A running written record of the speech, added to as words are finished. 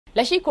လ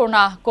က်ရှိကိုရို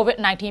နာ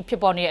Covid19 ဖြ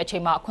စ်ပေါ်နေတဲ့အချိ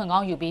န်မှာအခွင့်ကော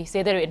င်းယူပြီး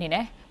ဈေးသည်တွေအနေ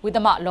နဲ့ဝိသ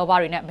မလောဘ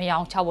တွေနဲ့မယော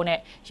င်ချဖို့နဲ့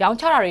ရောင်း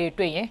ချတာတွေ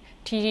တွေ့ရင်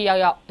ထိထိရော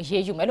က်ရောက်အ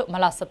ရေးယူမယ်လို့မ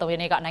လ23ရ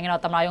က်နေ့ကနိုင်ငံ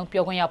တော်သမ္မတရုံး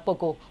ပြောခွင့်ရပုဂ္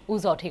ဂိုလ်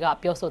ဦးဇော်ဌေးက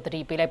ပြောဆိုသတိ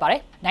ပေးလိုက်ပါတ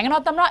ယ်။နိုင်ငံ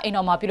တော်သမ္မတအိမ်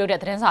တော်မှာပြုလုပ်တဲ့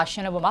သတင်းစာရှ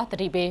င်းလင်းပွဲမှာသ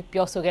တိပေး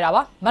ပြောဆိုခဲ့တာ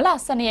ပါ။မလ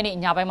12ရက်နေ့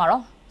ညပိုင်းမှာ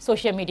တော့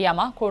social media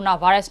မှာကိုရိုနာ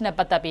ဗိုင်းရပ်စ်နဲ့ပ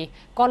တ်သက်ပြီး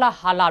ကောလာ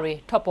ဟာလာတွေ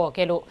ထွက်ပေါ်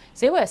ခဲ့လို့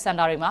ဈေးဝယ်စင်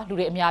တာတွေမှာလူ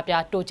တွေအများအ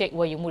ပြားတိုးကျိတ်ဝ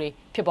ယ်ယူမှုတွေ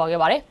ဖြစ်ပေါ်ခဲ့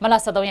ပါတယ်။မလ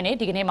23ရက်နေ့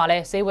ဒီကနေ့မှာလ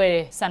ည်းဈေးဝယ်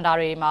စင်တာ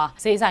တွေမှာ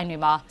ဈေးဆိုင်တွေ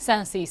မှာစံ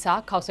စီစာ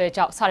ခောက်ဆွဲ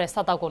ကြောက်စတဲ့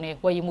စားတောက်ကုန်တွေ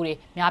ဝယ်ယူမှုတွေ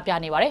များပြား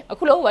နေပါတယ်။အ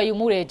ခုလိုဝယ်ယူ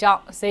မှုတွေကြော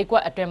င့်ဈေးကွ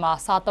က်အတွင်းမှာ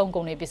စားသုံးကု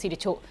န်တွေပစ္စည်းတ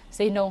ချို့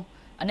ဈေးနှုန်း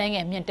အနည်းင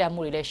ယ်မြင့်တက်မှု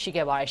တွေလည်းရှိ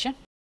ခဲ့ပါတယ်ရှင်။